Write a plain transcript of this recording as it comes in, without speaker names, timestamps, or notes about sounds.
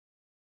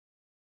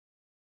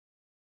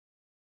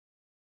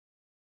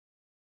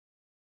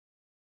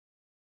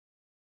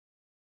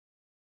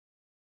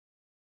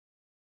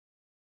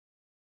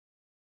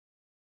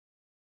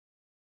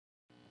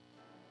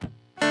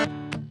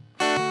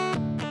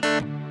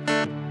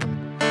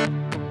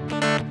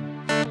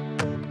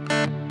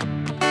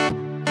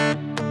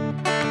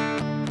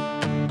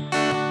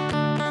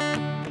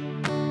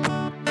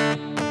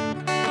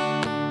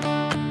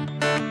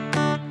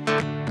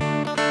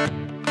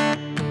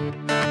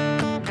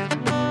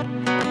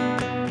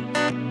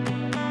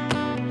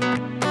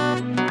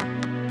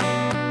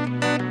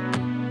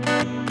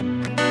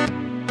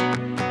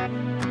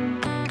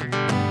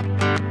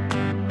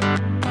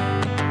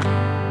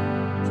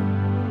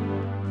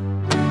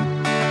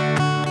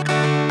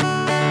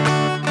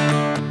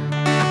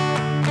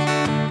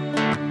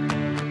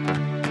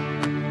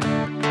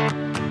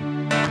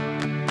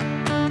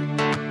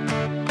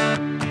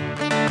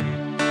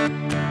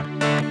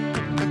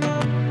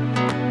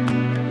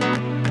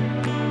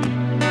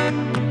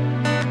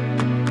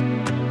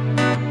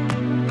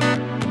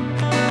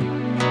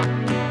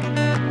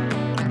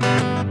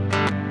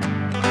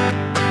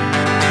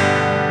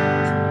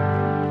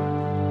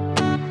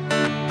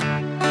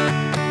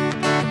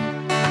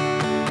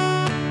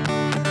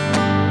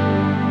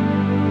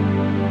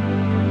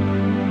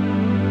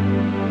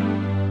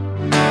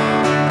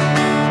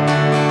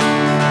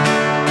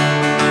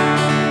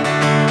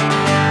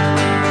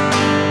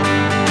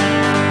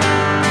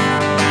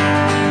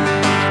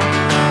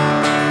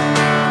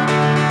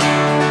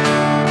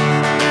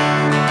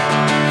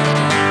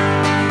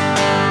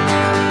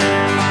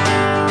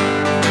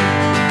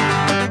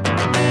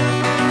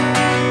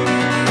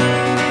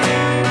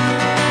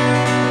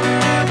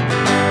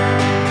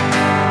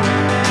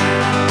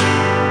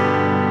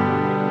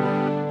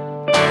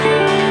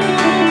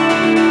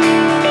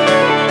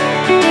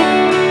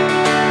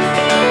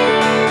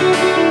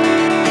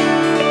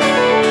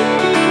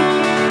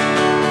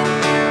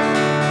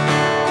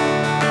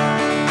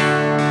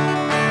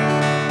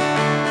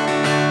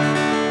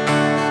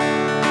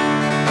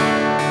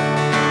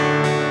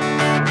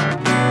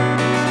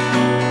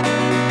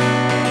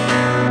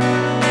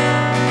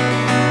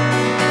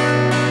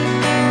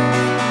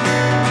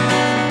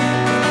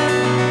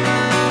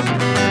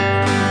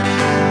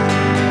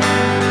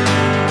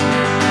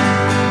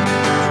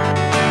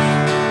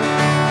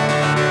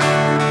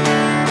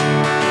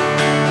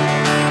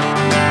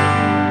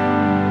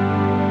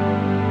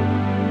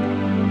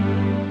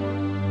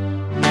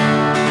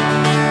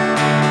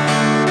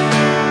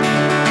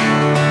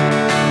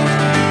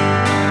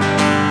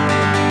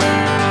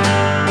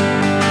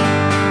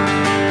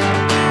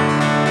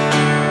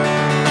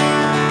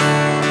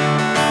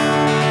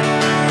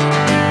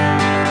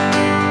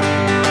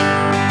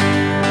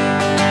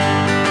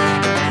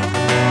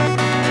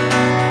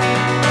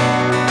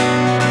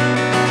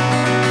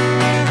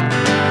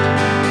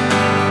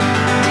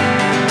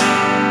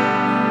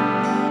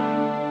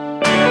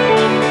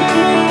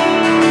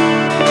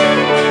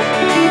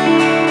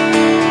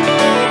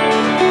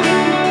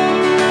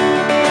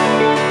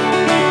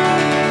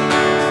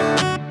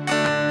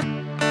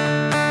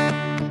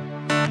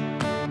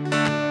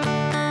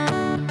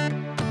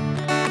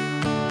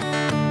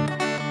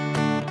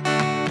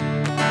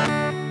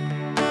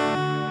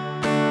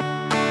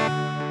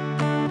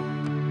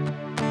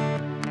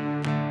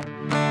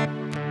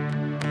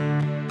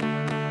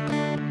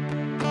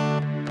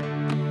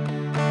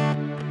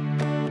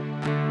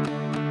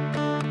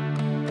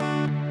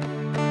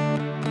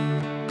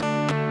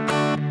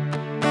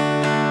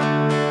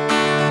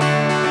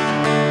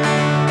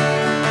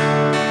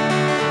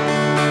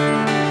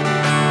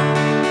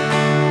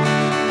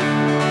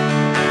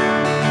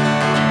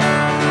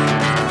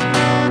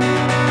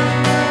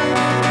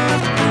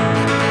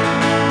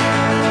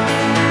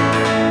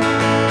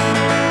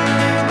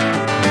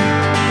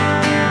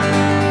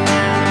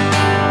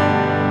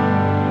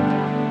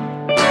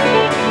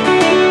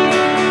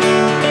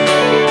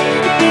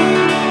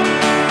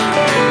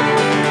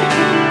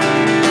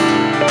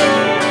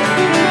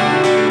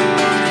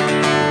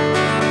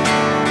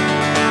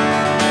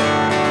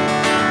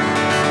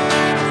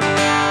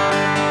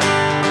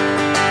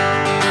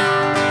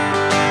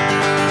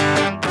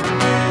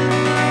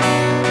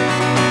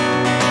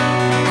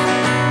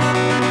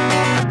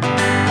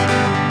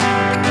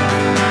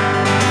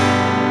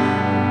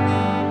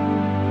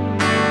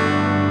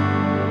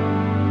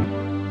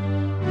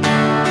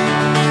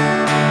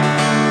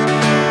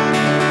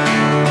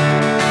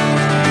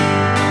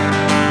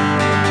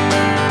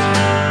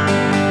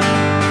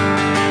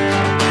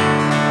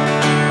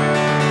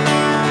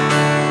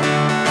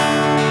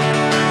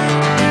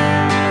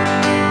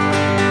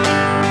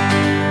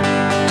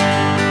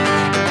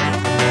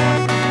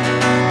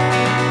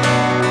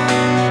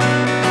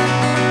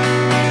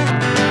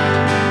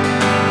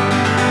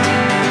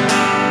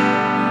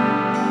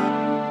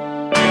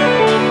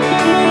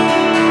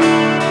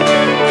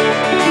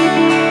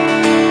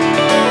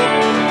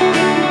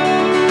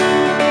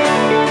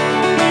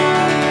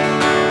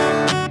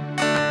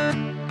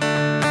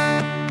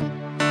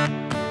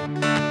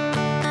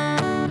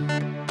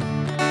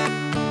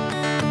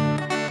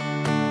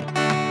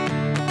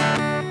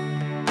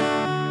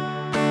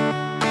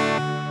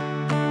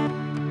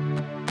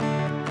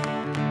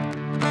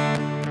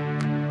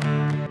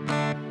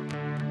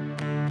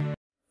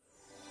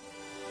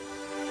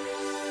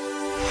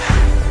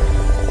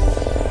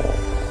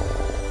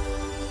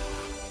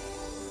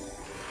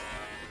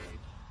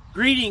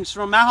Greetings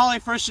from Mount Holly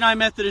First United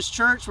Methodist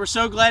Church. We're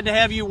so glad to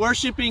have you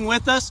worshiping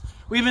with us.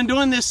 We've been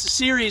doing this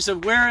series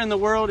of Where in the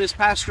World is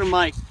Pastor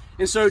Mike?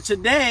 And so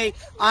today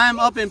I'm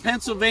up in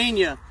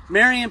Pennsylvania,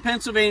 Marion,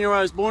 Pennsylvania, where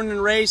I was born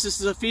and raised. This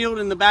is a field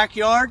in the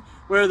backyard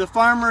where the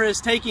farmer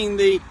is taking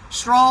the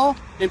straw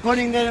and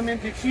putting them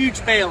into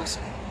huge bales.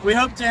 We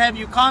hope to have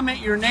you comment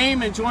your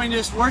name and join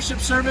this worship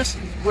service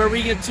where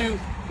we get to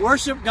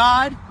worship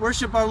God,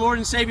 worship our Lord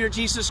and Savior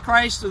Jesus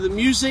Christ through the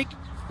music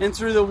and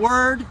through the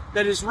word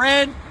that is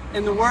read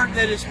and the word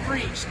that is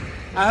preached.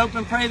 I hope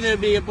and pray that it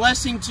will be a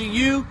blessing to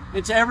you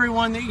and to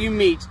everyone that you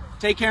meet.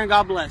 Take care and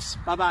God bless.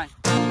 Bye-bye.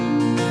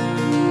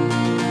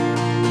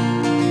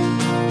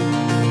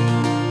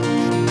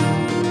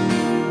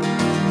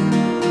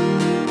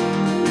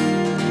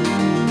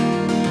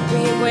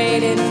 We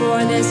waited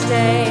for this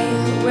day.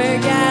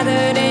 We're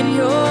gathered in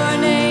your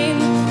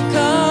name,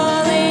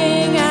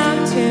 calling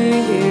out to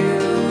you.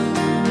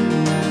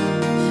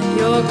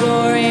 Your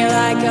glory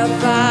like a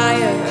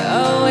fire,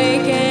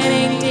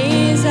 awakening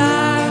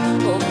desire,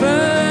 will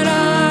burn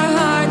our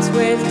hearts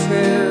with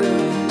truth.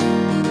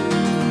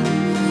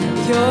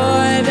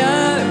 You're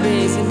the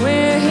reason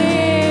we're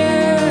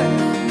here.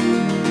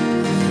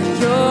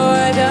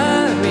 You're the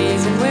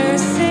reason we're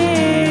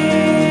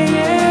singing.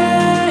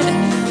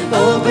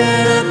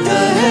 Open up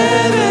the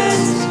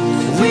heavens,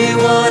 we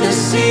want to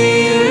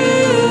see you.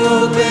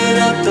 Open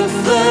up the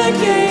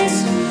floodgates,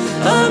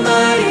 a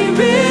mighty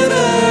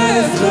river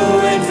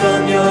flowing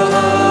from your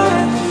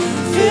heart,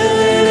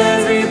 filling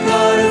every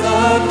part of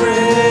our praise.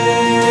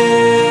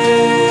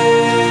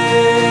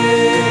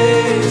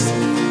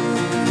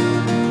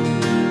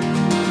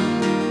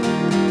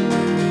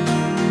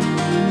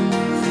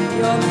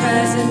 Your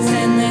presence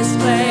in this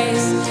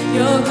place,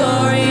 your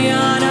glory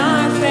on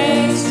our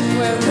face.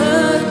 We're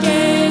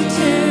looking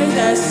to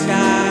the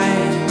sky,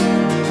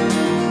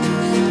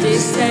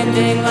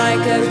 descending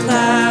like a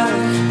cloud.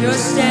 You're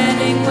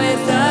standing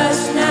with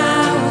us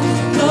now.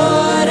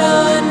 Lord,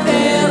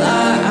 unveil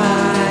our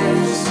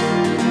eyes.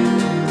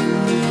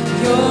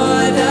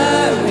 You're the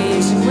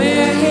reason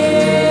we're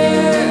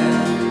here.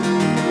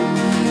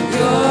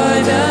 You're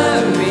the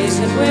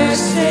reason we're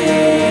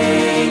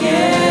singing.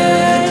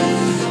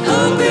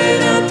 Open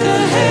up the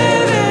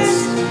heavens,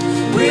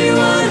 we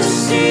want to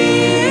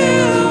see you.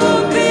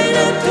 Open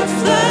up the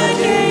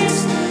floodgates,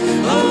 a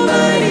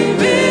mighty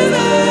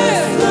river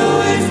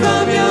flowing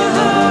from your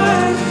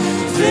heart,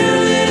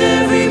 filling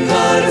every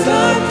part of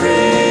our praise.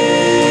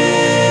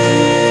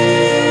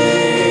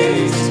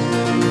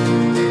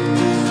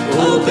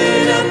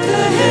 Open up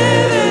the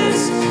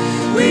heavens,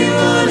 we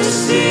want to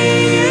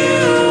see you.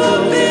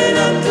 Open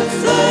up the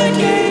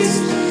floodgates,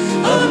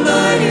 a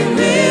mighty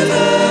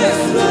river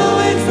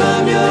flowing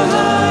from your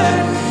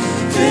heart,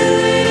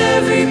 filling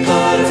every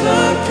part of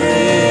our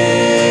praise.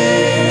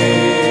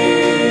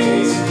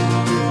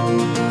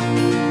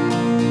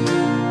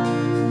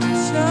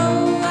 Show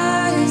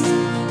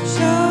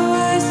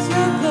us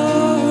your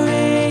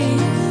glory.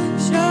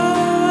 Show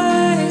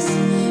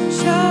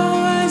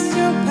us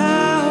your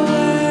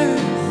power.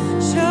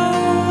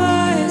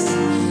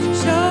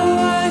 Show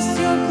us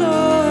your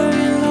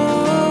glory, Lord.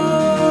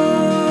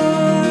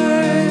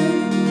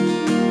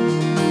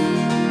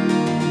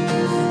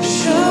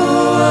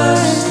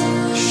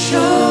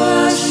 Show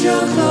us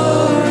your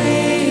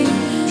glory.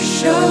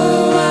 Show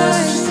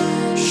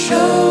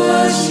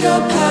us your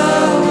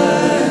power.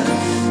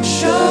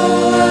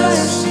 Show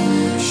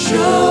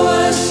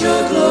us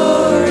your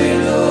glory,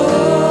 Lord.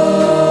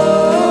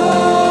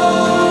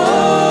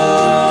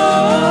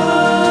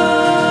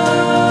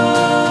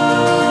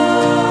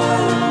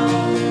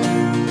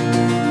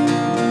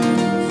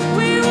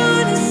 We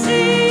want to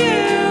see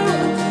you.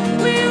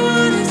 We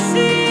want to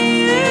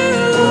see you.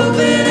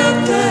 Open up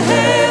the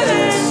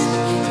heavens.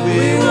 We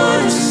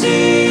want to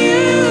see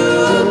you.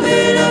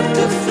 Open up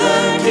the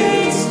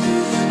floodgates, a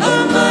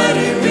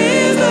mighty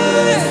river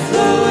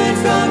flowing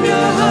from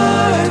your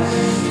heart,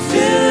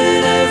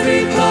 filling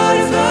every part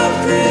of our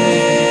praise.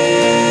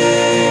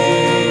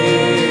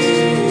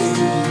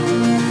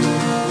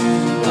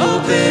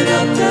 Open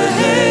up the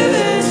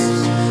heavens,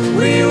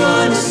 we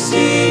want to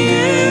see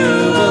you.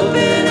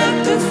 Open up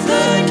the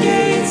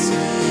floodgates, a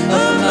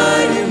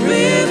mighty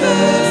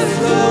river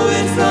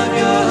flowing from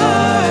your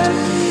heart,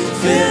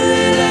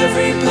 filling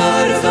every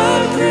part of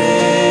our praise.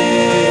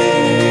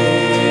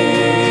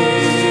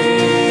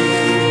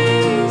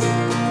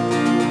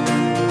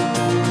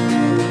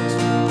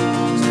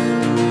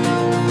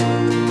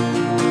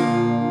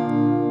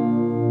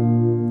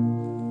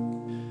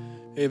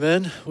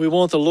 Amen. We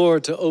want the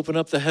Lord to open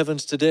up the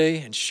heavens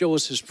today and show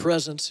us His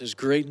presence, His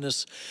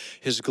greatness,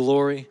 His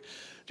glory.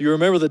 Do you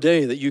remember the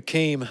day that you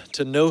came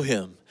to know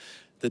Him?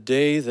 The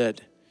day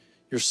that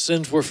your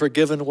sins were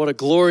forgiven? What a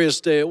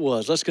glorious day it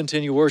was. Let's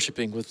continue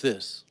worshiping with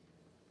this.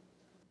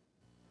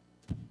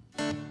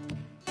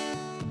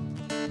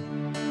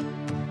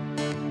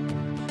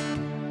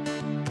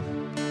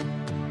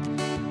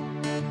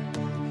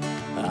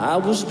 I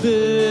was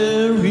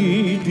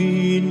buried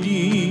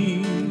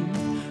beneath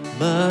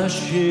my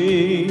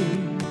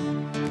shame.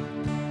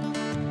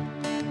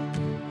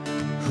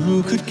 Who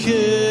could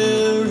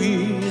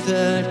carry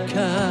that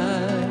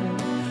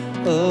kind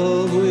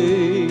of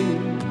weight?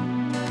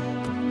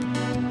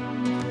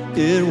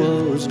 It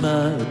was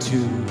my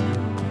tune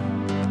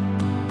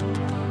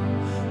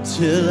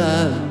till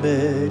I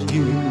met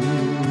you.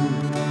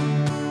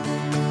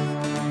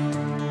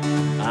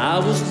 I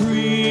was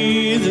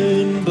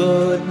breathing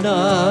but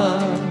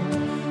not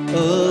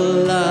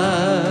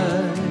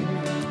alive.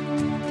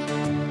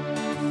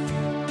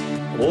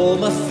 All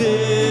my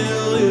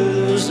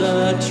failures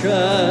I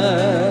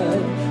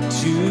tried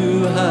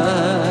to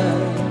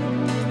hide.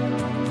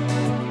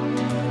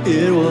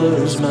 It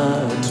was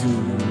my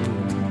doom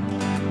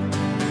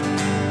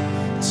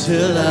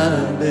till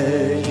I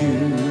met you.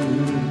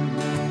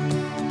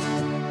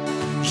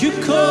 You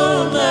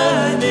called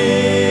my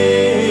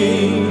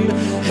name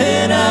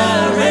and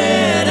I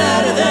ran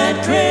out of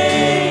that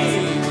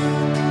grave,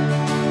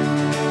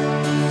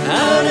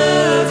 out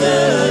of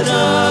the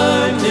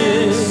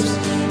darkness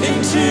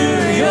into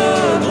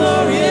your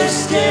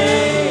glorious day.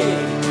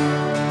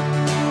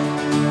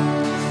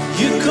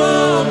 You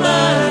called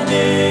my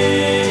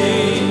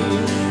name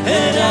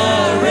and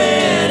I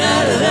ran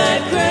out of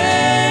that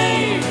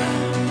grave,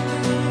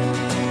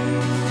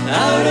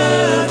 out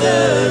of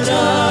the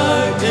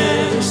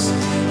darkness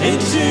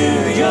into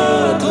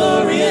your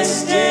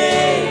glorious day.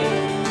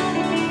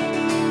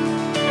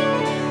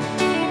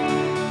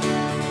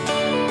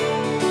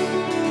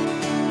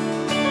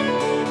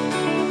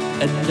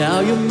 And now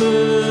your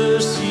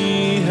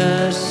mercy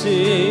has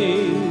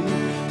saved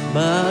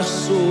my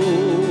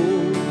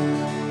soul,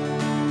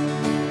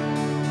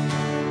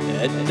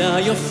 and now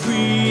your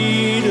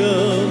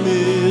freedom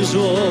is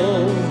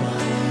all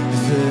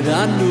that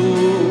I know.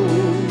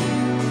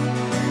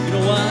 You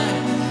know why?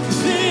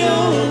 The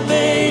old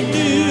made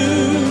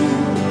new,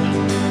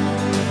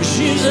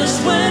 Jesus,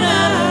 when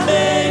I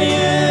met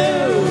you,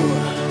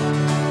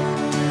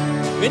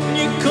 when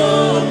you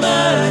called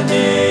my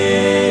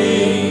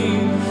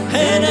name,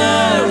 and I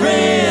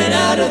ran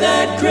out of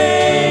that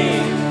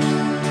grave,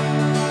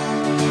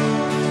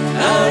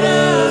 out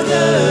of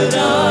the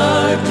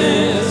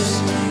darkness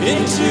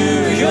into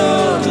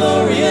your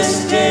glorious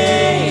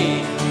day.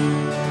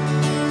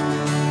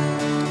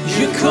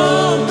 You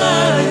called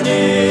my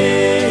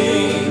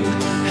name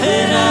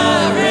and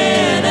I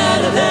ran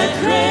out of that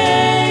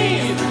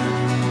grave,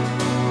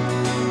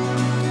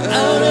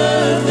 out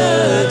of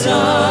the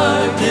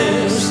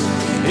darkness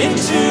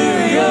into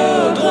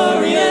your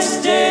glorious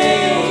day.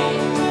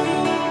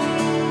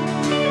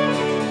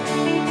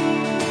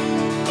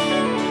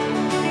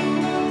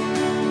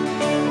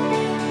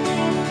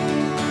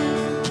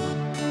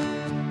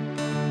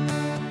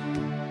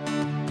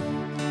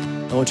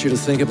 I want you to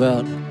think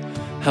about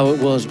how it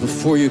was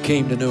before you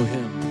came to know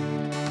Him.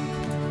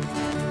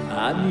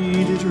 I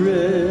needed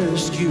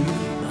rescue,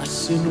 my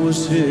sin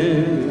was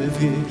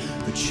heavy,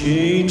 the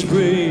chains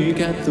break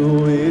at the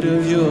weight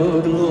of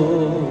your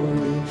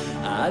glory.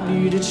 I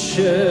needed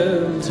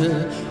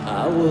shelter,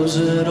 I was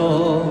an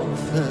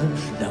orphan,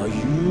 now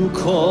you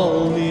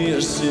call me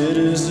a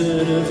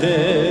citizen of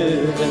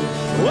heaven.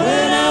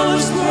 When I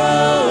was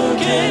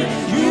broken,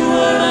 you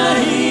were my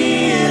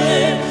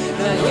healing,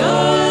 now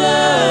your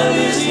love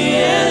is the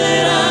air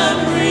that I'm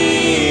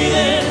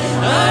breathing.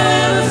 I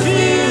have a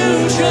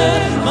future,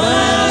 my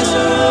eyes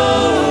are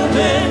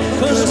open,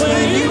 'cause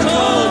when you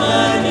called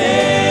my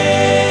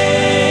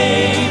name,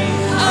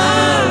 I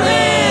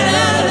ran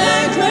out of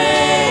that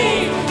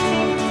grave,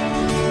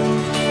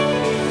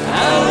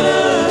 out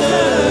of the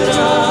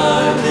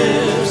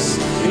darkness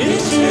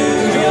into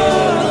your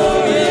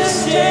glorious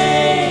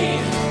day.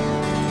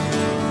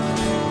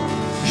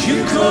 You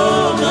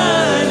called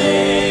my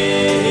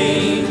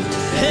name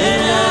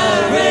and I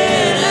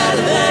ran out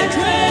of that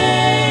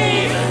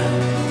grave,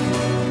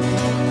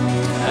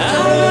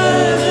 out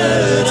of the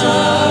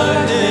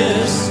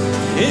darkness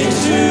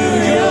into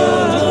your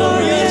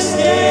glorious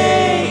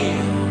day.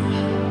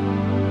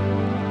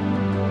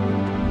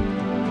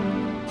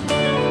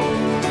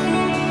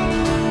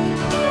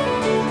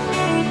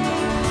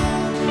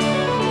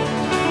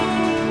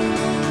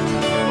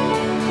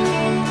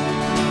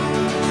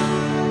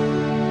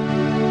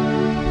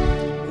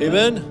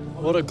 Amen.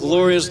 What a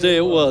glorious day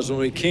it was when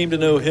we came to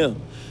know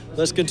Him.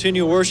 Let's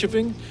continue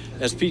worshiping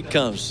as Pete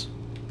comes.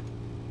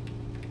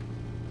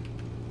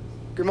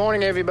 Good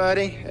morning,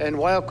 everybody, and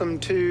welcome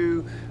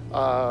to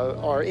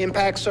our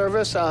Impact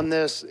service on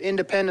this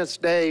Independence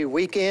Day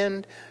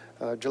weekend,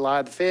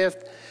 July the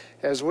 5th.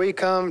 As we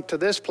come to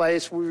this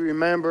place, we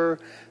remember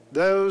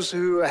those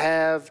who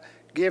have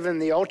given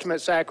the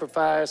ultimate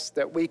sacrifice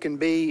that we can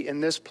be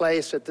in this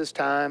place at this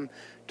time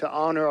to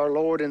honor our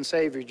Lord and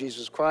Savior,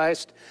 Jesus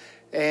Christ,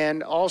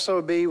 and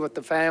also be with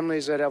the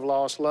families that have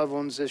lost loved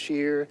ones this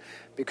year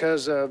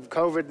because of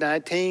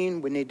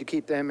COVID-19. We need to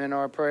keep them in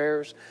our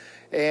prayers.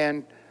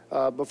 And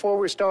before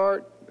we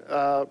start,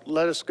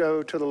 let us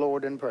go to the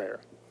Lord in prayer.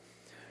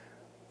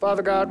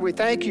 Father God, we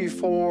thank you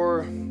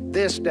for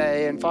this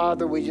day, and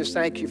Father, we just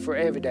thank you for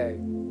every day.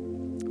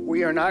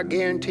 We are not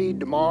guaranteed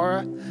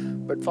tomorrow,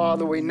 but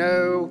Father, we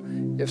know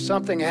if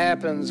something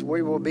happens,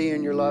 we will be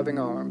in your loving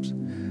arms.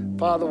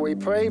 Father, we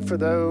pray for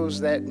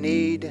those that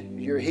need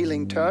your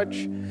healing touch.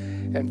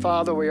 And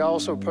Father, we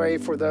also pray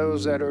for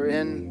those that are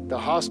in the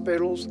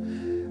hospitals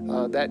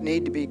that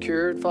need to be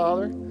cured,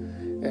 Father.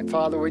 And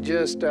Father, we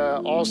just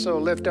also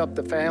lift up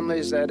the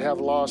families that have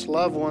lost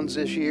loved ones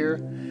this year.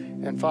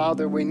 And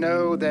Father, we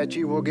know that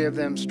you will give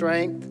them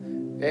strength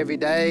every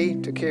day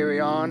to carry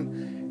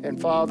on. And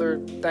Father,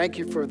 thank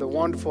you for the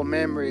wonderful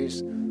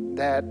memories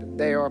that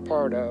they are a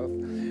part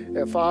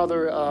of.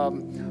 Father,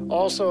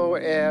 also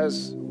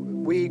as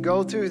we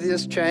go through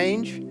this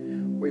change,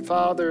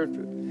 Father,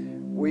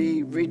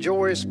 we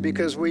rejoice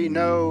because we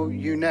know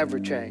you never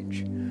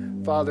change.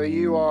 Father,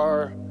 you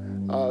are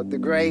the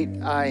great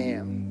I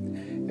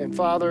am. And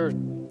Father,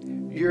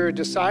 your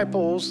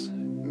disciples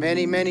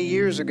many, many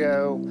years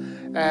ago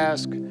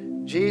asked,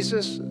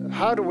 Jesus,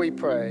 how do we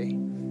pray?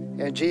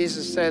 And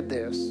Jesus said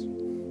this,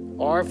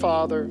 Our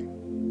Father,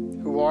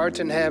 who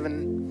art in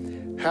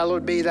heaven,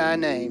 hallowed be thy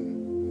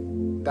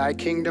name. Thy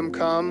kingdom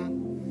come,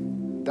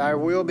 thy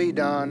will be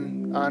done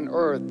on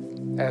earth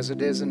as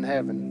it is in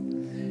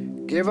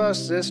heaven. Give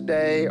us this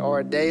day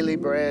our daily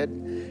bread,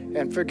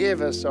 and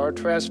forgive us our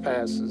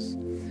trespasses,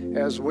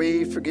 as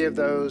we forgive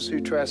those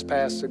who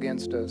trespass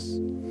against us.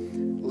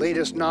 Lead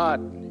us not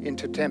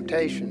into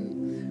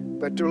temptation,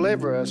 but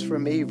deliver us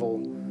from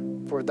evil.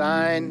 For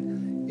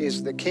thine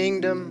is the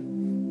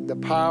kingdom, the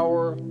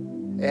power,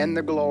 and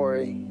the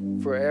glory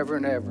forever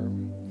and ever.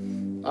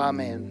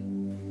 Amen.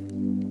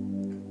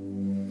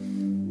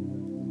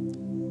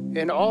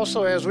 And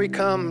also, as we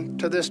come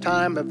to this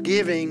time of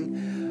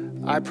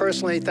giving, I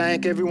personally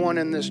thank everyone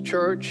in this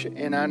church,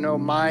 and I know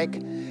Mike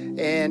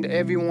and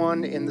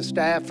everyone in the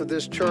staff of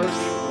this church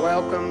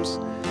welcomes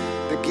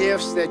the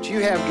gifts that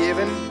you have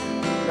given,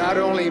 not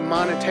only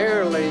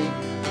monetarily,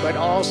 but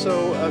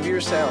also of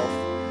yourself.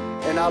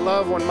 And I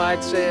love when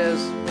Mike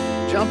says,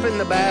 jump in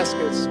the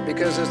baskets,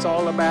 because it's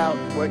all about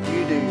what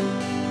you do.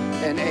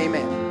 And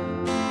amen.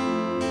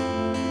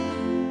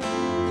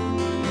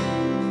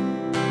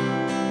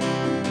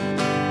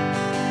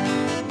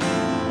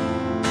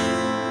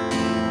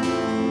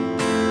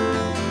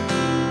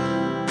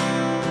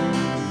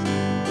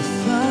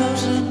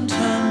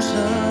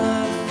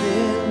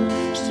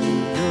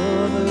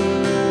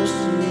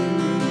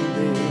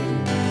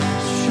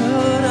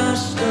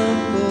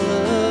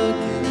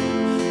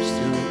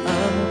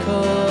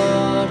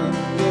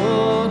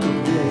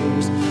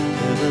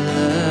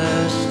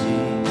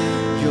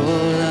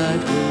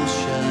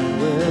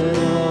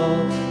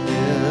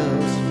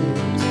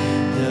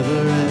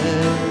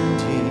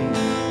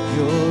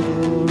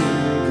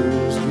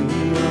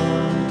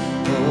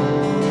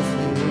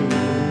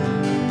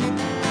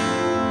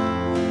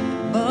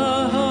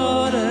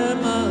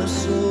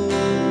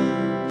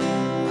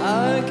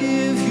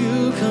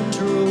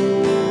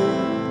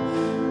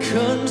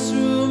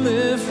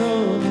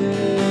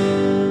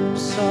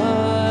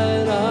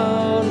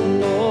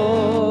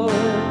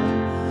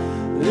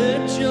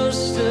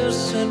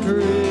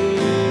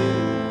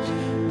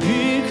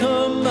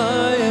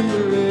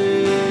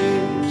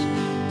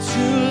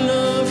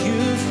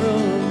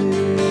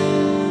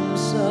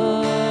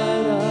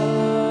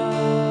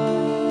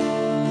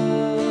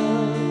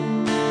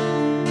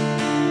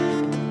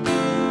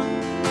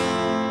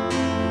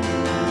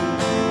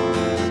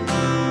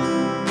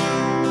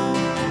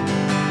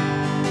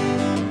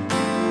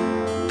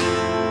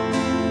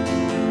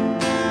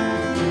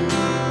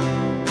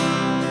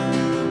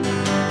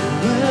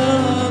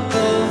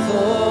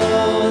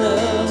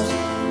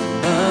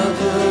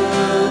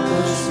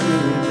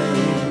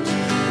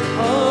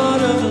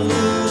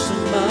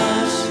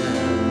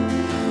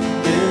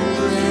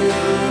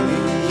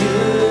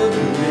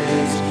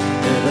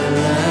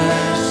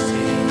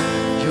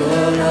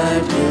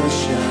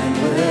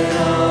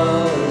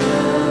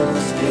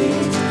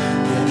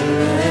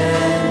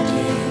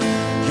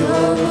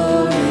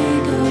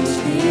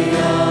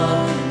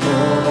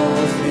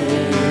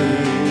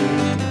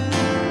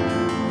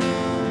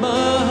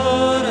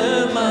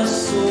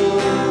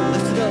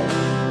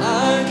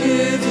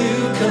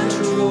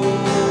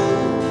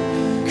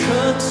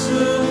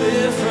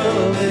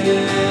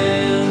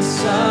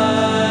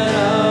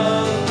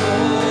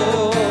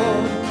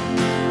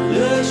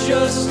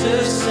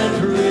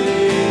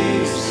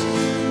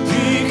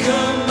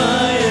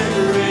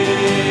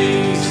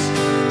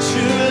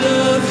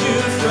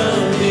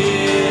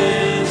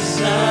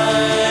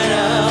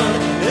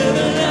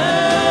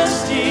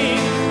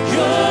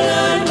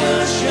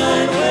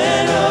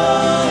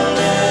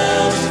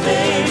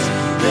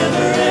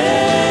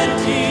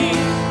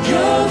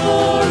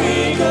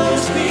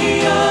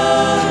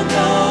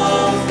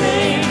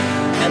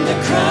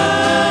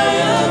 Cry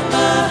of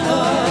my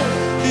heart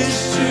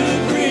is to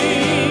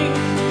bring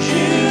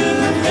you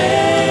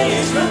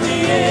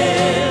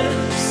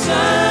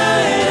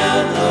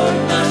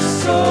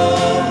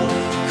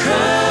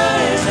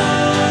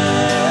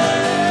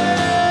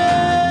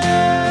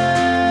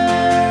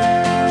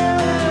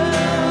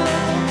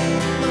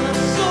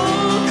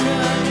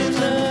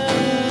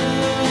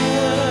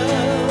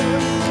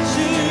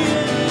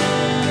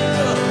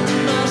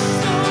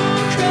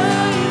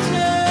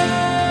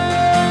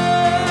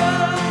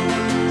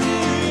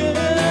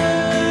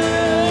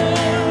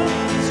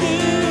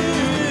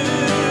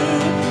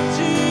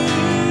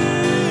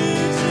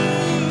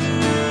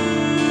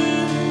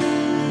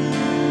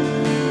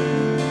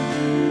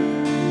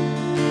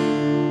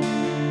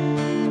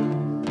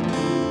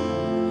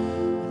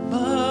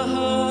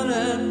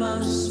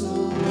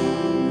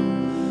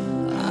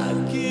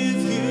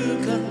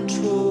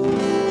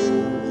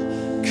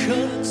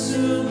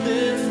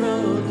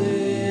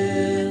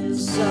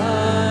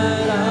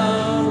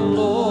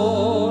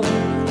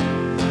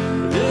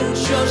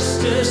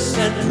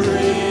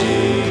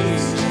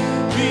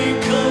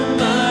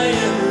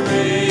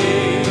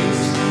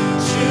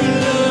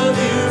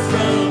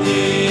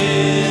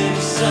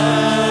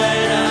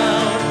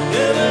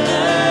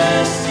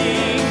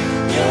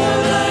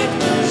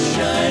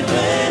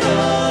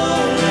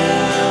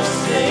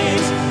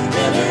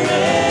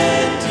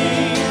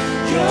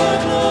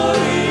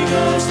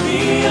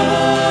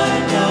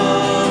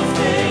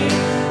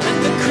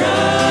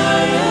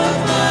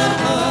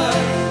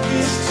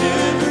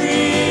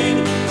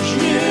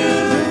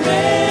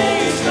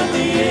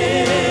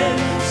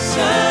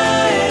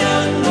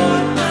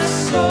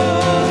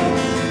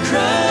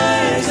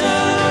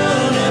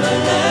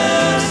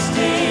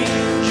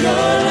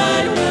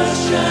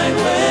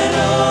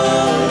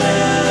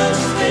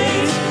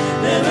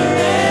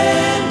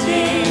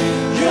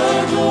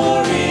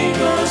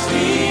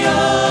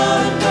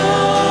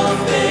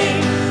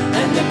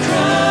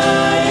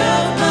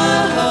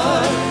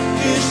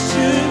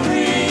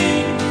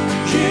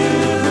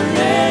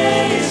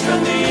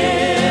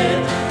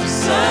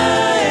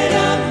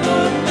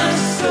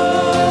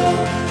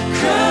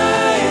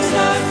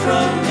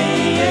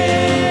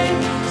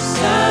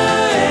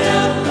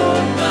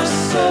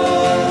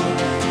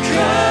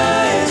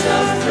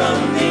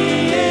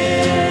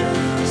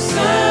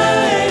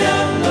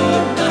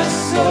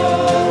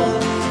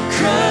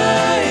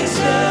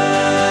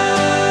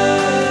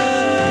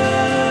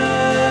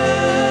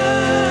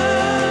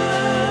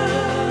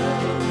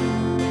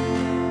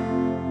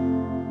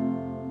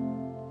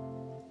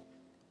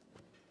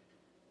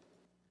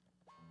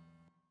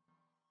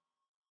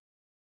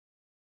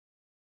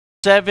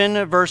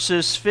 7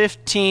 verses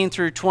 15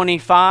 through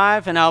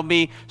 25, and I'll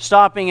be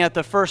stopping at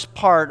the first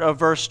part of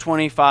verse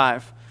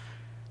 25.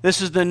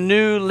 This is the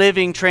New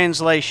Living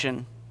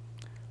Translation.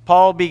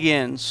 Paul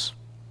begins,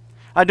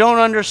 I don't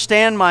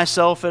understand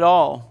myself at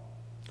all,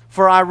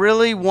 for I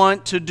really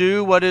want to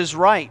do what is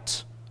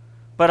right,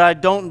 but I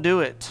don't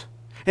do it.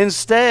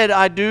 Instead,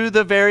 I do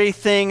the very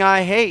thing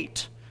I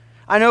hate.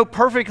 I know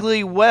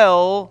perfectly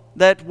well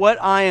that what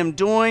I am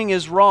doing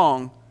is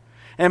wrong,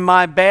 and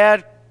my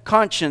bad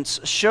conscience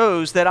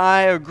shows that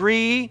I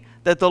agree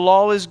that the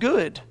law is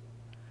good,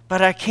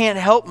 but I can't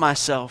help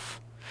myself,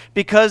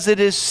 because it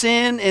is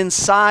sin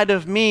inside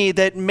of me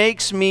that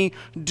makes me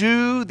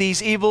do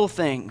these evil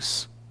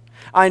things.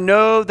 I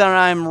know that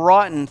I am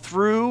rotten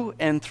through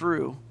and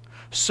through,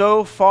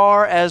 so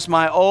far as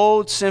my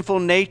old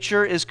sinful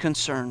nature is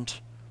concerned.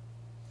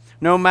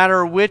 No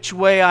matter which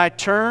way I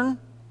turn,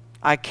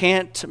 I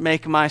can't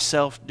make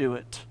myself do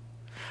it.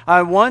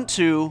 I want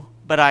to,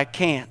 but I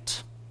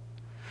can't.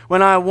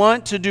 When I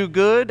want to do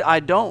good, I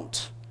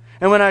don't.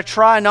 And when I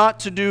try not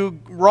to do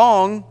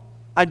wrong,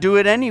 I do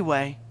it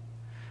anyway.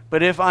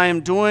 But if I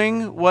am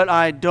doing what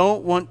I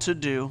don't want to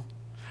do,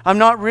 I'm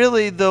not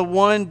really the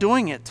one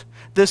doing it.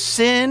 The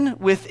sin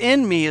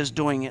within me is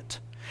doing it.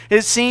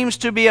 It seems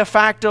to be a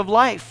fact of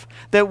life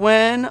that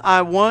when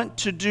I want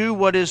to do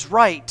what is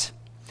right,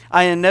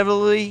 I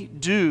inevitably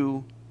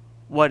do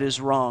what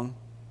is wrong.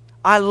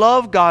 I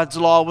love God's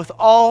law with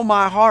all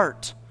my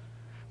heart,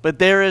 but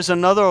there is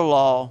another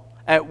law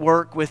at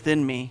work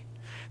within me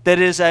that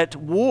is at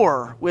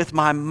war with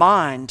my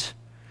mind.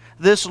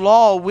 This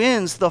law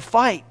wins the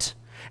fight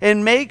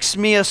and makes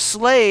me a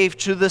slave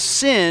to the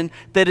sin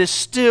that is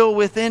still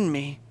within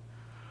me.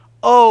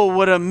 Oh,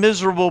 what a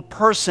miserable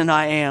person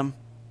I am.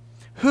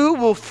 Who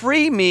will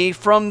free me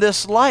from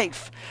this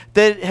life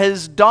that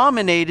has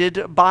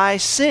dominated by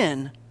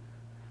sin?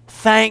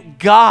 Thank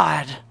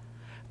God.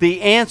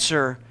 The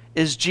answer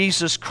is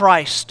Jesus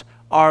Christ,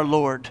 our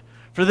Lord.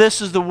 For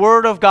this is the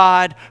word of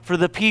God for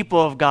the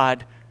people of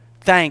God.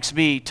 Thanks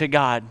be to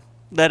God.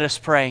 Let us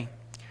pray.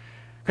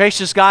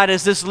 Gracious God,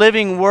 as this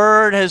living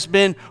word has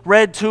been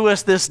read to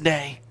us this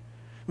day,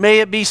 may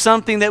it be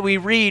something that we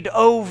read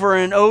over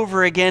and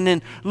over again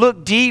and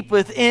look deep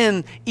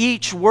within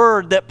each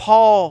word that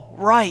Paul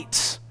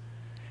writes,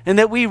 and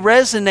that we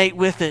resonate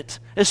with it,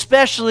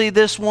 especially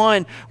this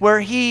one where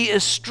he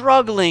is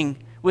struggling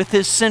with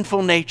his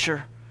sinful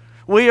nature.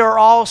 We are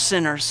all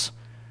sinners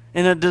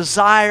in a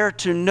desire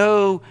to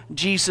know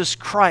Jesus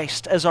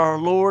Christ as our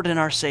Lord and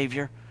our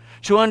Savior,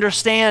 to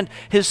understand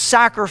His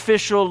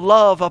sacrificial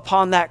love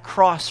upon that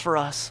cross for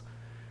us.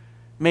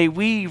 May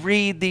we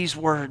read these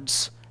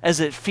words as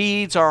it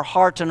feeds our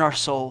heart and our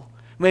soul.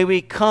 May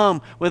we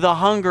come with a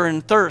hunger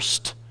and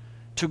thirst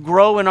to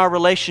grow in our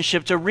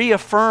relationship, to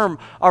reaffirm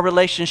our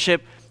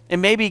relationship,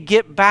 and maybe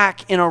get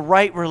back in a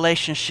right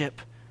relationship,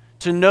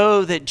 to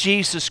know that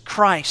Jesus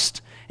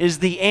Christ is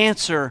the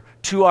answer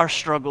to our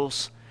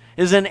struggles,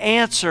 is an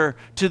answer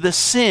to the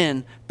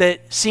sin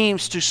that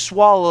seems to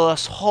swallow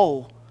us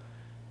whole.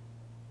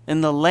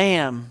 And the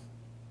Lamb,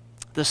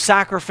 the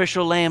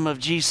sacrificial Lamb of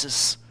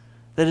Jesus,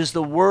 that is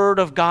the Word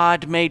of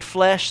God made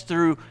flesh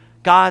through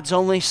God's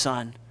only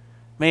Son.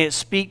 May it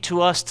speak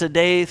to us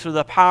today through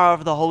the power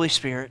of the Holy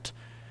Spirit,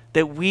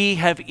 that we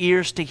have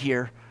ears to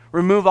hear.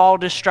 Remove all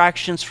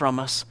distractions from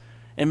us,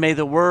 and may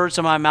the words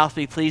of my mouth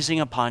be pleasing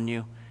upon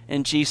you.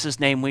 In Jesus'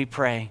 name we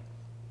pray.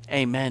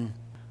 Amen.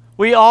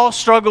 We all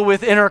struggle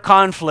with inner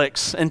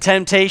conflicts and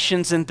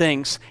temptations and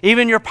things.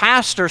 Even your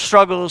pastor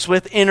struggles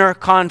with inner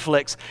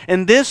conflicts.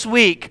 And this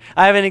week,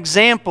 I have an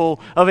example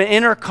of an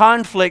inner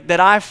conflict that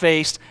I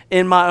faced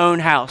in my own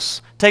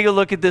house. Take a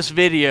look at this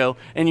video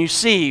and you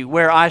see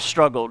where I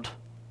struggled.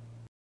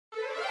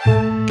 Hey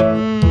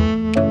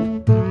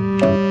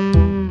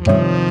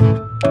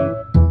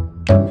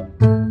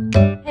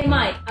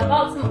Mike, I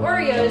bought some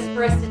Oreos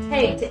for us to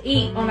take to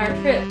eat on our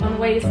trip on the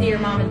way to see your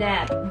mom and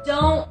dad.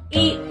 Don't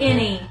eat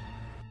any.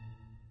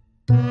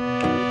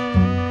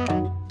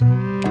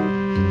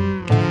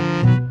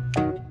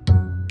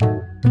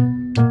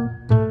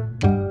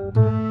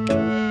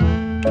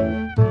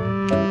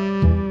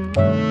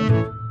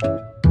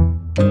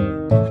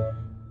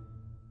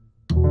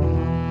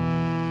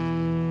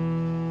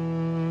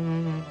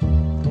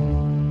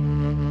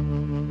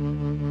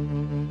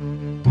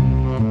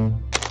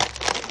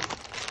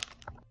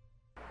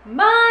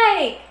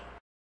 Mike!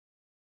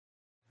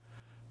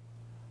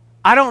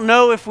 I don't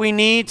know if we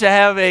need to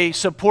have a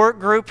support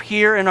group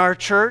here in our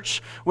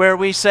church where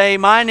we say,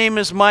 my name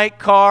is Mike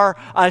Carr,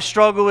 I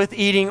struggle with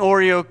eating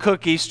Oreo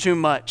cookies too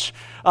much.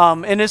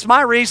 And it's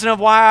my reason of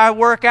why I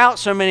work out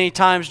so many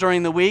times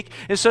during the week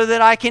is so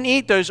that I can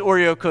eat those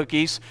Oreo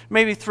cookies,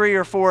 maybe 3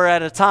 or 4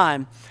 at a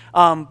time.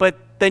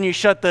 But then you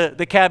shut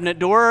the cabinet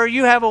door. Or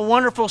you have a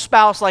wonderful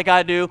spouse like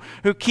I do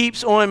who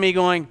keeps on me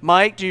going,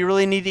 Mike, do you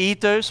really need to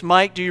eat those?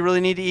 Mike, do you really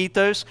need to eat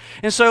those?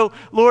 And so,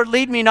 Lord,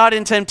 lead me not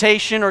in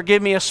temptation, or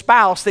give me a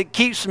spouse that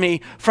keeps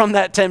me from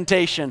that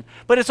temptation.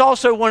 But it's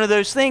also one of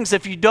those things,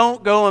 if you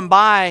don't go and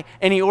buy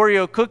any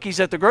Oreo cookies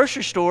at the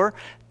grocery store,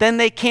 then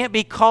they can't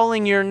be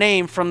calling your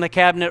name from the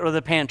cabinet or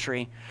the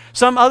pantry.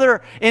 Some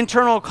other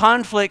internal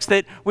conflicts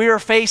that we are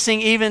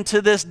facing even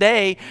to this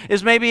day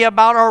is maybe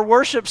about our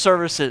worship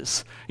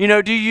services. You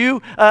know, do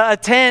you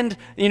attend,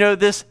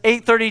 this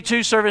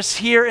 8:32 service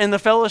here in the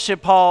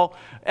fellowship hall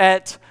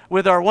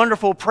with our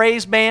wonderful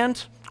praise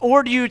band?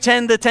 Or do you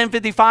attend the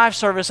 10:55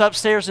 service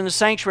upstairs in the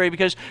sanctuary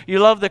because you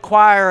love the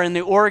choir and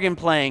the organ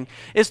playing?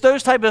 It's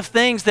those type of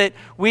things that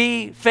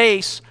we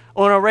face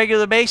on a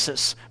regular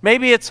basis.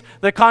 Maybe it's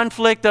the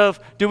conflict of,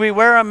 do we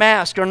wear a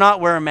mask or not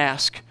wear a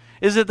mask?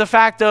 Is it the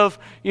fact of,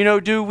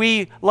 do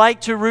we like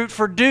to root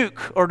for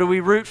Duke or do we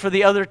root for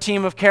the other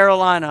team of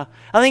Carolina?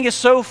 I think it's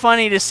so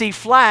funny to see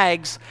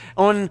flags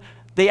on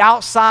the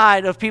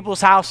outside of people's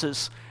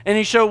houses. And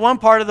you show one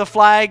part of the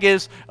flag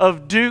is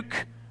of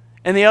Duke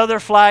and the other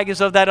flag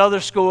is of that other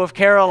school of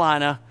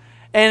Carolina.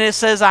 And it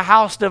says a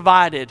house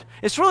divided.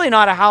 It's really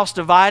not a house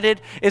divided.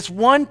 It's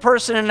one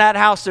person in that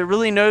house that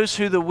really knows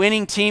who the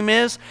winning team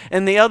is,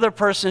 and the other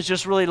person is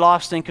just really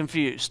lost and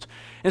confused.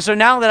 And so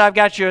now that I've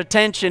got your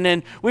attention,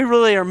 and we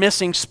really are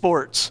missing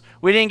sports.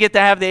 We didn't get to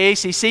have the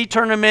ACC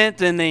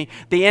tournament and the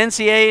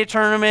NCAA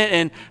tournament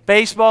and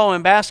baseball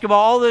and basketball.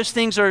 All those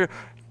things are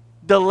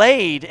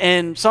delayed,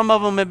 and some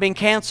of them have been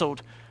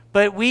canceled.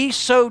 But we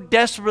so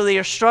desperately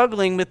are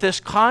struggling with this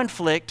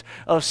conflict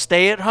of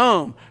stay at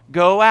home,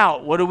 go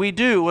out. What do we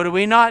do? What do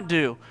we not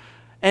do?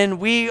 And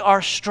we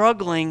are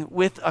struggling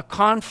with a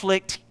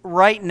conflict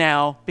right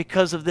now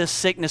because of this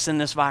sickness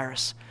and this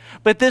virus.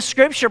 But this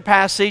scripture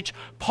passage,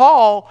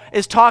 Paul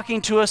is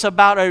talking to us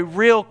about a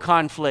real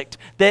conflict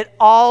that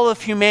all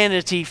of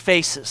humanity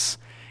faces.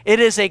 It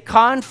is a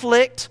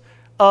conflict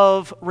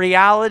of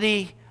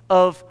reality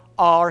of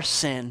our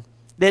sin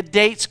that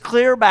dates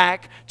clear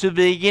back to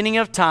the beginning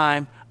of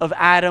time of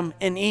Adam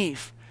and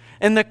Eve.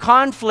 And the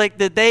conflict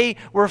that they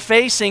were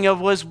facing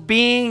was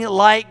being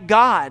like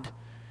God.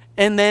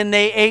 And then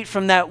they ate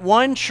from that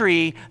one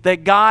tree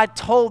that God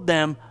told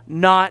them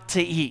not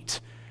to eat.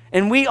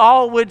 And we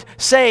all would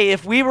say,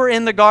 if we were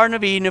in the Garden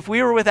of Eden, if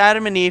we were with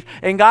Adam and Eve,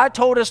 and God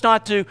told us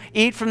not to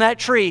eat from that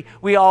tree,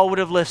 we all would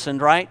have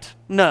listened, right?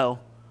 No.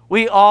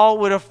 We all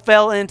would have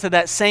fell into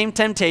that same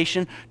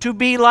temptation to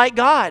be like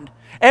God.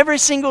 Every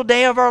single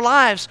day of our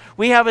lives,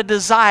 we have a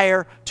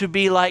desire to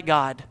be like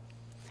God.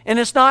 And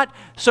it's not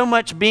so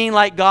much being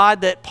like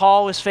God that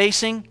Paul is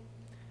facing.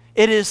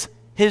 It is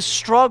his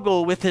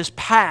struggle with his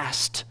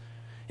past.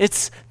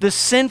 It's the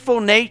sinful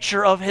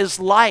nature of his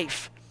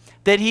life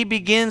that he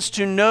begins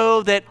to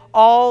know that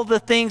all the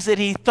things that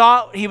he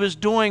thought he was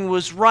doing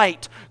was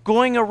right,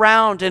 going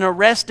around and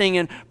arresting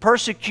and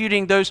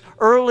persecuting those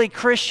early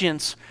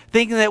Christians,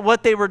 thinking that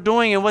what they were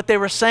doing and what they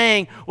were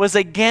saying was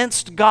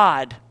against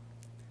God.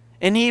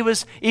 And he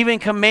was even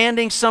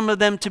commanding some of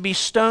them to be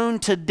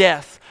stoned to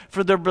death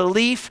for their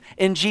belief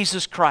in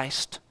Jesus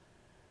Christ.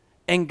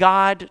 And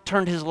God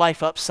turned his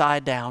life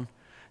upside down.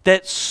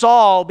 That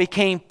Saul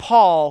became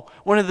Paul,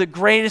 one of the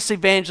greatest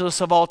evangelists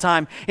of all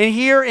time. And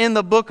here in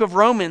the book of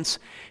Romans,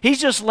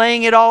 he's just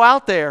laying it all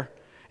out there.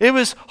 It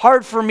was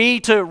hard for me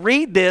to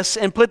read this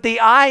and put the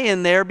I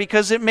in there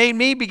because it made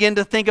me begin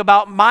to think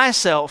about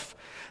myself.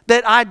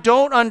 That I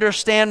don't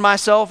understand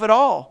myself at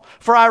all.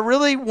 For I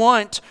really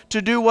want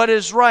to do what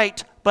is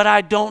right, but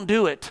I don't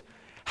do it.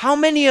 How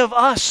many of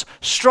us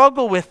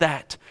struggle with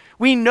that?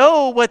 We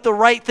know what the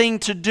right thing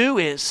to do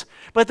is,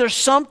 but there's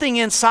something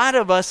inside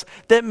of us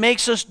that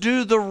makes us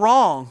do the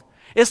wrong.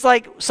 It's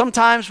like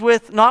sometimes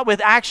not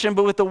with action,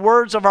 but with the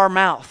words of our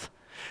mouth.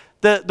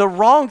 The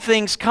wrong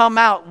things come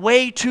out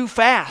way too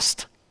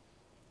fast.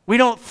 We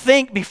don't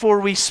think before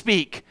we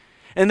speak.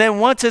 And then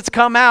once it's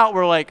come out,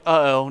 we're like,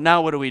 uh-oh,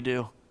 now what do we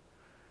do?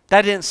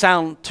 That didn't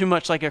sound too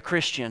much like a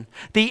Christian.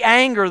 The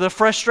anger, the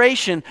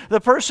frustration, the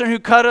person who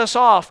cut us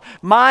off.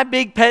 My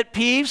big pet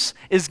peeves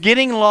is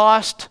getting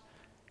lost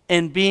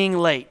and being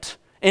late.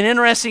 And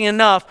interesting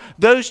enough,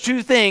 those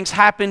two things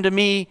happened to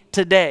me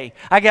today.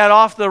 I got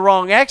off the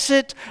wrong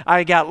exit,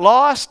 I got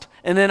lost,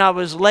 and then I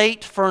was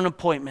late for an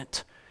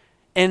appointment.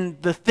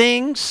 And the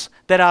things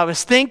that I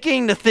was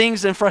thinking, the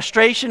things and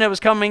frustration that was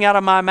coming out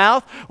of my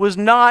mouth was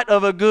not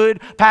of a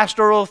good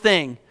pastoral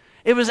thing.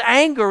 It was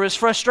anger, it was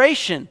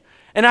frustration.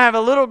 And I have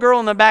a little girl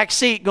in the back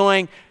seat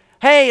going,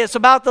 hey, it's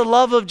about the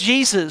love of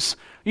Jesus.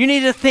 You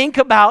need to think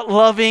about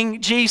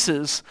loving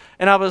Jesus.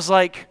 And I was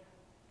like,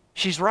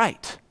 she's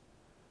right.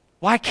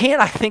 Why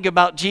can't I think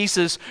about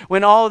Jesus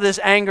when all of this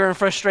anger and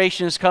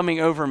frustration is coming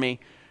over me?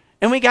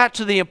 And we got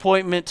to the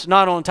appointment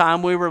not on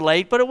time. We were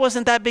late, but it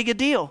wasn't that big a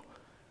deal.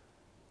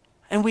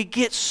 And we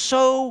get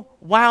so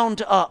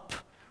wound up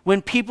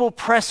when people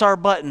press our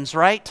buttons,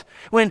 right?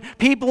 When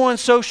people on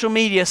social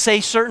media say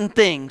certain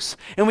things,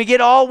 and we get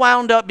all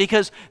wound up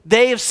because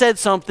they have said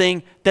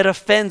something that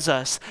offends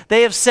us.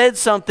 They have said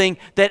something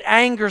that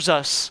angers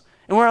us.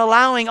 And we're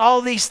allowing all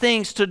these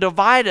things to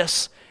divide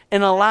us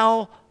and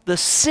allow the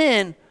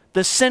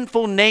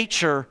sinful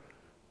nature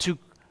to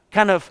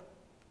kind of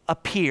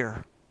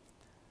appear.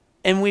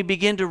 And we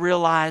begin to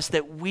realize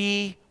that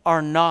we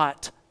are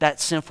not that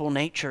sinful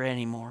nature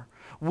anymore.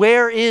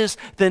 Where is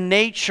the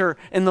nature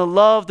and the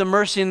love, the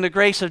mercy, and the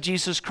grace of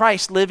Jesus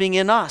Christ living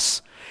in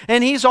us?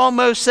 And he's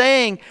almost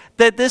saying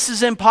that this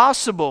is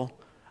impossible.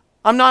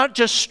 I'm not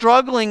just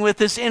struggling with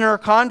this inner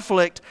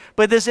conflict,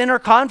 but this inner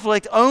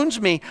conflict owns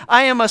me.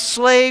 I am a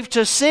slave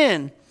to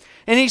sin.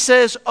 And he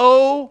says,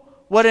 oh,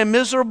 what a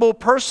miserable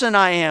person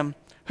I am.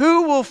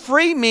 Who will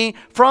free me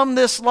from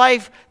this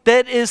life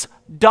that is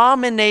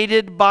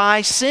dominated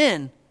by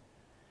sin?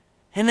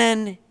 And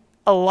then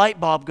a light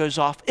bulb goes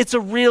off. It's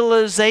a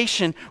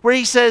realization where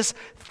he says,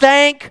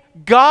 thank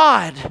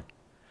God.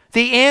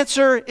 The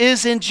answer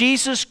is in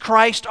Jesus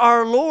Christ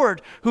our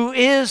Lord, who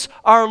is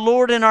our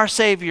Lord and our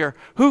Savior,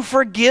 who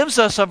forgives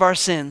us of our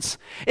sins.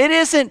 It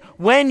isn't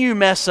when you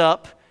mess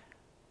up,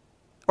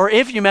 or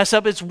if you mess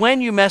up, it's when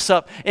you mess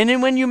up. And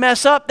then when you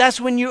mess up, that's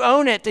when you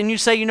own it and you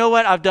say, you know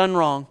what, I've done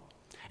wrong.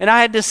 And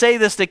I had to say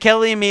this to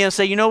Kelly and me and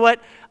say, you know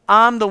what,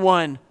 I'm the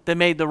one that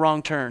made the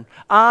wrong turn.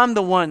 I'm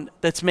the one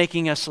that's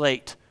making us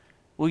late.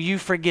 Will you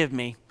forgive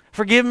me?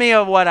 Forgive me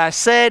of what I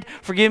said.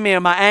 Forgive me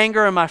of my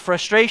anger and my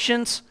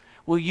frustrations.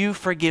 Will you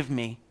forgive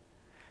me?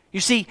 You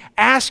see,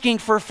 asking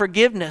for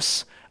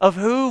forgiveness of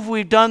who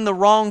we've done the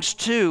wrongs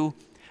to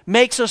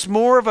makes us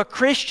more of a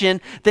Christian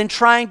than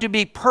trying to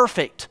be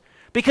perfect.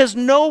 Because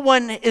no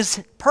one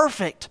is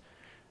perfect.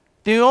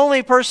 The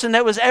only person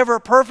that was ever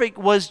perfect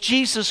was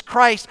Jesus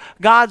Christ,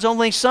 God's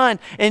only Son.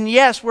 And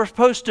yes, we're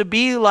supposed to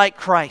be like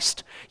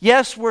Christ.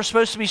 Yes, we're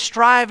supposed to be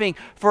striving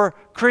for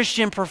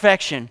Christian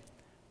perfection.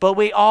 But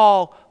we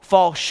all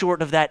fall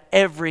short of that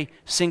every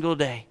single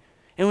day.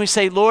 And we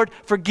say, Lord,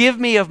 forgive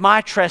me of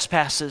my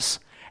trespasses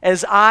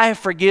as I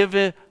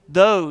forgive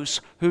those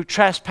who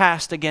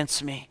trespassed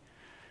against me.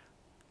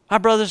 My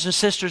brothers and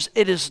sisters,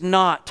 it is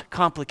not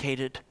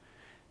complicated.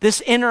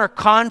 This inner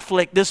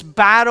conflict, this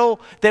battle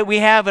that we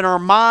have in our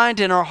mind,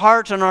 in our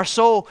heart, and our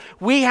soul,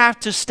 we have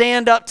to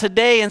stand up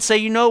today and say,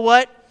 you know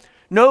what?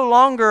 No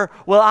longer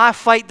will I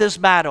fight this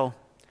battle.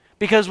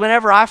 Because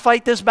whenever I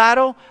fight this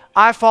battle,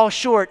 I fall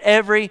short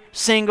every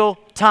single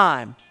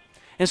time.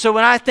 And so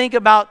when I think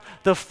about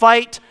the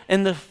fight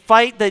and the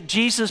fight that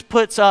Jesus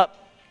puts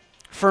up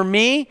for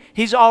me,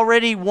 he's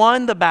already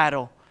won the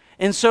battle.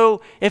 And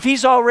so if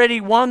he's already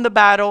won the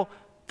battle,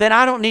 then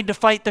I don't need to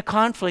fight the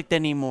conflict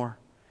anymore.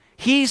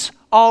 He's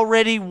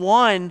already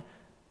won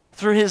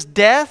through his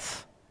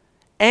death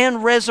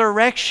and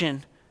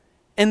resurrection,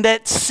 and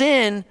that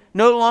sin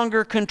no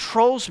longer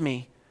controls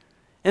me,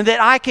 and that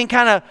I can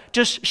kind of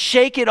just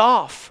shake it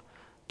off.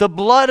 The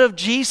blood of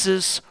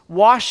Jesus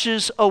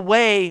washes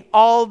away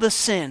all the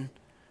sin.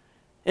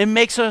 It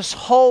makes us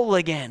whole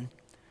again.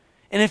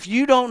 And if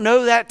you don't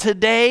know that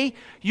today,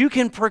 you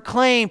can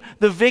proclaim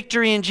the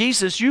victory in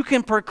Jesus. You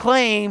can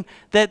proclaim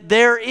that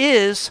there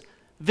is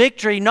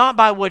victory not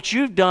by what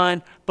you've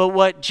done, but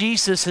what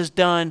Jesus has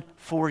done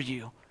for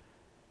you.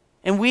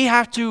 And we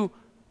have to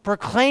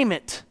proclaim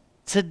it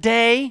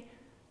today,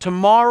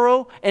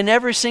 tomorrow, and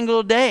every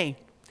single day.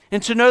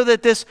 And to know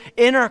that this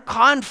inner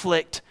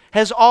conflict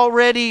has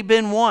already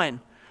been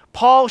won.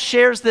 Paul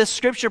shares this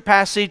scripture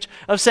passage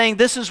of saying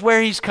this is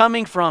where he's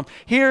coming from.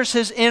 Here's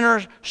his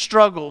inner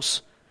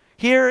struggles.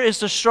 Here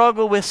is the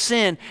struggle with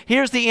sin.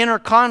 Here's the inner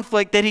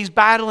conflict that he's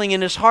battling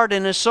in his heart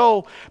and his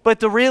soul. But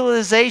the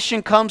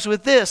realization comes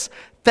with this.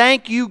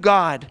 Thank you,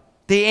 God.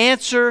 The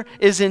answer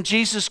is in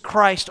Jesus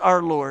Christ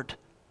our Lord.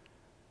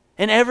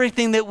 And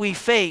everything that we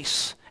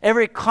face,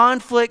 every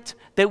conflict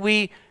that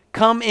we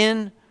come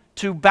in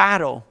to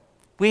battle,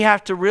 we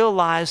have to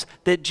realize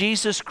that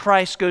Jesus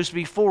Christ goes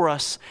before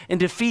us and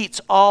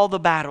defeats all the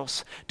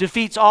battles,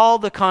 defeats all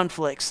the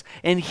conflicts.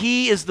 And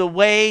he is the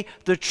way,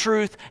 the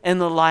truth, and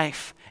the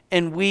life.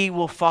 And we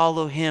will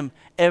follow him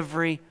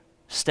every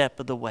step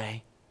of the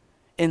way.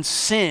 And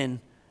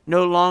sin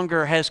no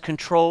longer has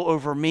control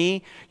over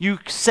me. You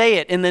say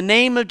it, in the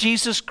name of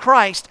Jesus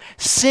Christ,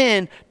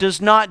 sin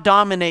does not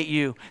dominate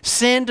you.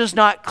 Sin does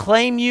not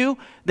claim you,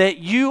 that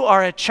you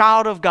are a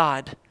child of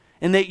God,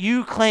 and that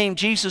you claim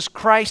Jesus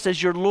Christ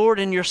as your Lord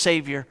and your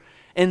Savior.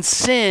 And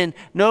sin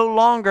no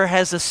longer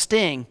has a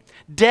sting.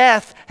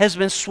 Death has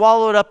been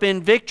swallowed up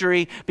in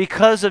victory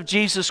because of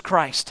Jesus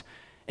Christ.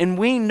 And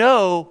we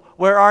know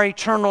where our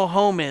eternal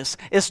home is.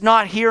 It's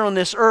not here on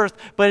this earth,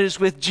 but it's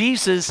with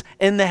Jesus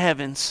in the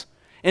heavens.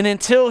 And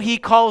until he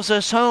calls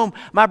us home,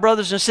 my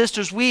brothers and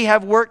sisters, we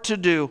have work to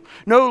do.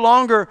 No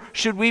longer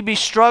should we be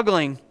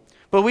struggling,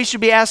 but we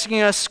should be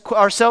asking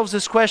ourselves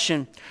this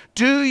question.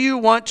 Do you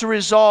want to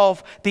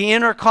resolve the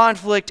inner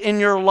conflict in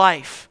your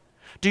life?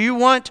 Do you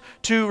want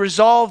to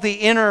resolve the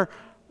inner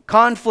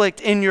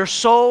conflict in your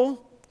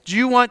soul? Do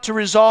you want to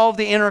resolve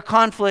the inner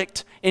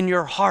conflict in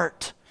your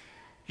heart?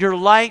 Your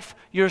life,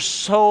 your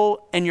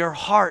soul, and your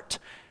heart.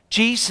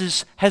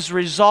 Jesus has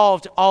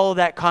resolved all of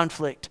that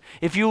conflict.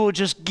 If you will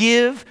just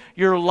give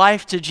your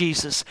life to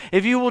Jesus,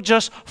 if you will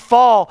just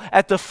fall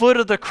at the foot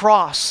of the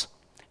cross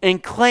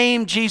and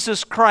claim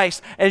Jesus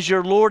Christ as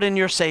your Lord and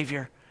your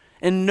Savior.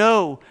 And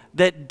know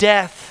that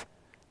death,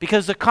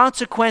 because the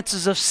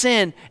consequences of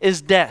sin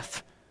is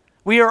death.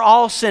 We are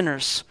all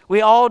sinners.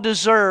 We all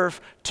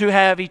deserve to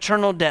have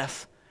eternal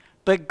death.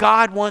 But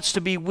God wants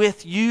to be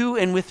with you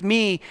and with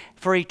me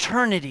for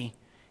eternity.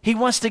 He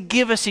wants to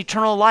give us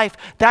eternal life.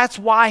 That's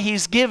why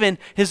He's given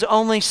His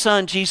only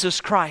Son,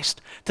 Jesus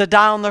Christ, to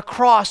die on the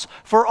cross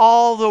for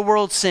all the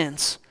world's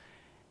sins.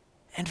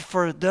 And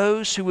for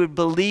those who would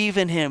believe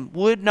in Him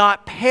would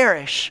not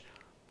perish,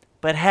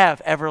 but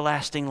have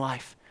everlasting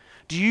life.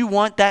 Do you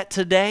want that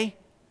today?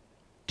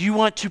 Do you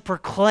want to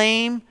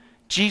proclaim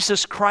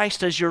Jesus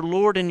Christ as your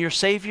Lord and your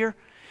Savior?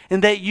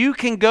 And that you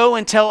can go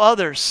and tell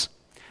others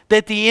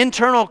that the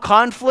internal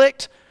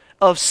conflict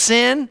of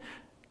sin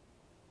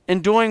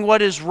and doing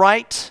what is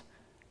right,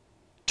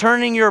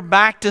 turning your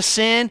back to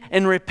sin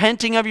and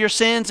repenting of your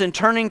sins and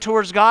turning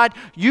towards God,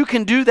 you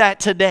can do that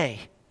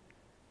today.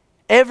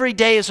 Every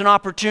day is an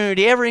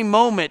opportunity. Every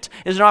moment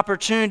is an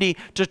opportunity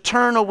to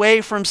turn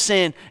away from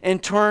sin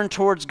and turn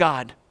towards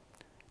God.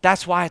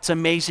 That's why it's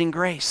amazing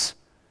grace.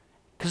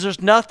 Because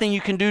there's nothing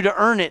you can do to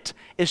earn it.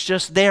 It's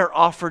just there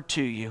offered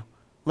to you.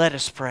 Let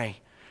us pray.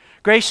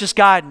 Gracious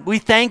God, we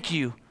thank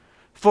you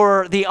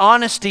for the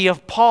honesty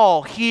of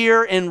Paul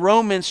here in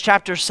Romans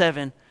chapter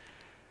 7,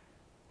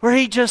 where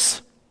he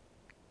just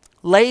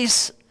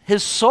lays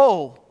his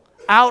soul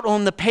out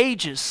on the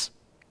pages.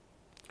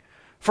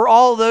 For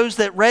all those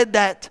that read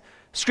that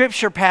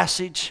scripture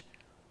passage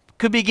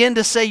could begin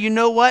to say, you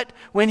know what?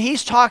 When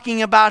he's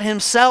talking about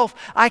himself,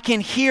 I can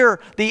hear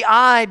the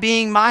I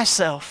being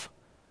myself.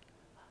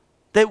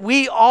 That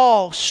we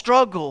all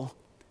struggle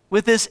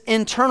with this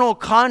internal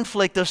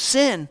conflict of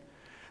sin.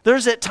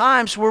 There's at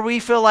times where we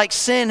feel like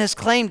sin has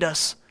claimed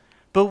us,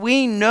 but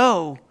we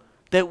know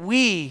that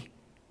we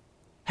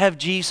have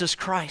Jesus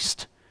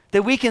Christ.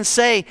 That we can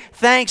say,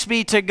 thanks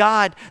be to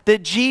God,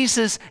 that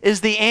Jesus is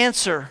the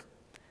answer,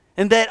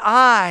 and that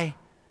I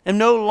am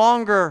no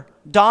longer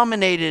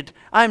dominated.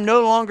 I am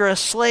no longer a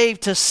slave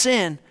to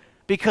sin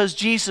because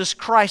Jesus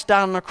Christ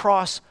died on the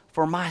cross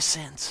for my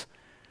sins.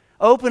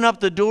 Open up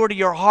the door to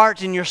your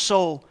heart and your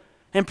soul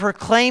and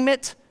proclaim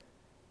it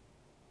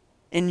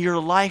in your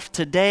life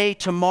today,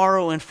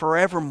 tomorrow, and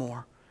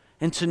forevermore.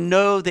 And to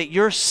know that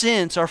your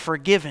sins are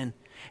forgiven.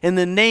 In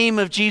the name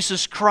of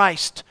Jesus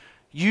Christ,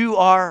 you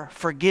are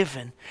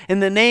forgiven. In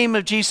the name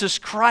of Jesus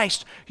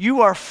Christ,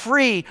 you are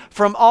free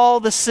from all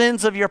the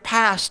sins of your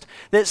past.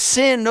 That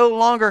sin no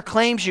longer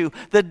claims you.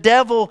 The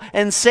devil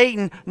and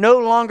Satan no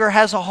longer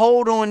has a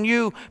hold on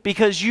you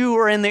because you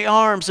are in the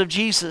arms of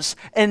Jesus.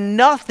 And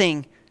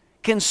nothing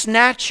can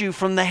snatch you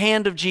from the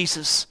hand of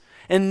Jesus.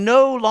 And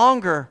no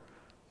longer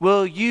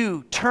will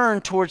you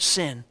turn towards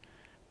sin.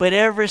 But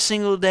every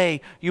single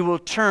day you will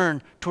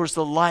turn towards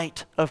the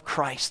light of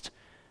Christ.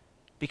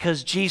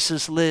 Because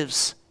Jesus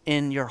lives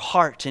in your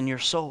heart, in your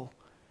soul.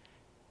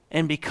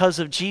 And because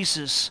of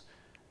Jesus,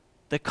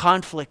 the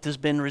conflict has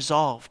been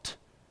resolved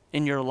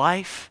in your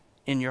life,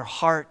 in your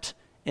heart,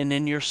 and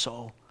in your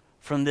soul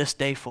from this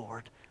day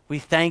forward. We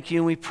thank you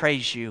and we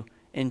praise you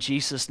in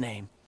Jesus'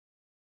 name.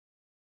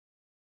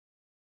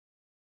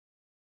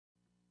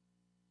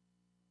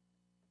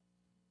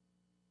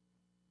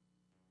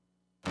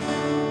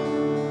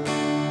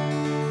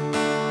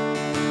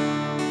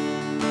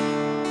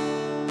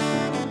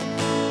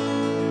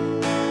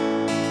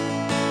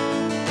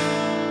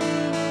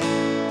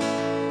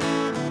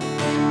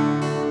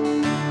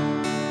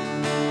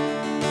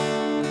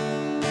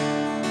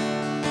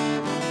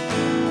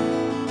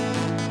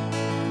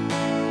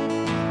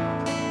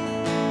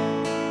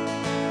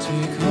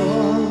 Take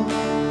all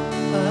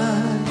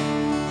I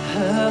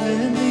have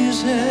in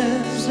these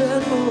hands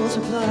and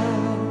multiply,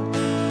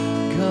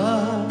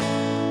 God,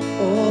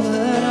 all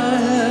that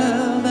I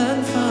am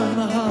and find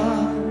my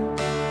heart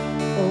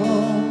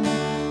on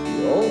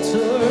the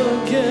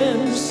altar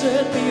again.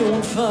 Set me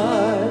on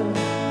fire,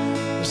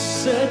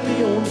 set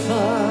me on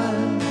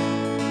fire.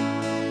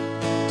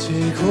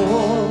 Take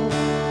all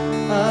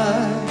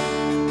I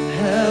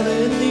have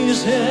in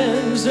these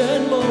hands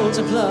and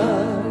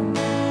multiply,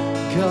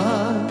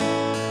 God,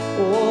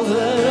 all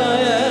that I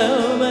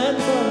am and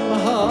find my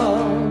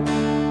heart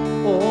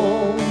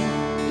on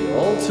the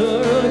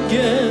altar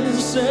again.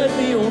 Set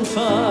me on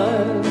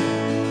fire,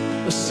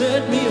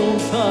 set me on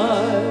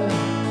fire.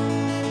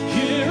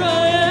 Here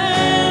I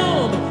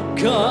am,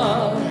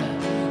 God,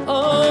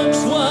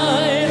 arms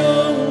wide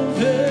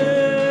open,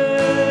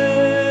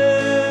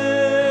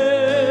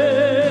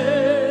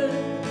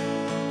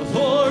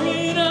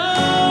 pouring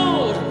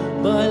out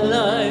my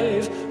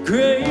life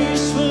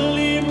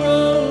gracefully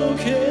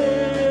broken.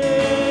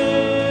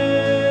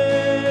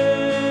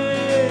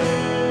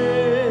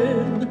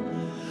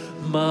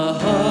 My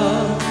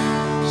heart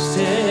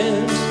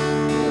stands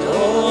in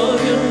awe of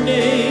your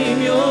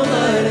name, your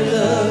mighty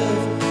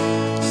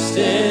love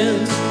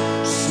stands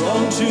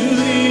strong to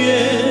the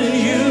end.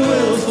 You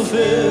will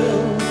fulfill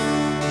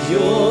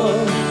your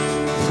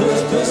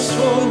purpose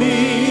for me.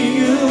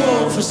 You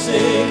won't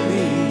forsake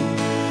me.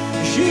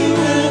 You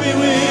will be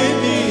with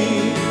me.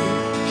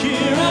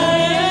 Here I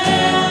am.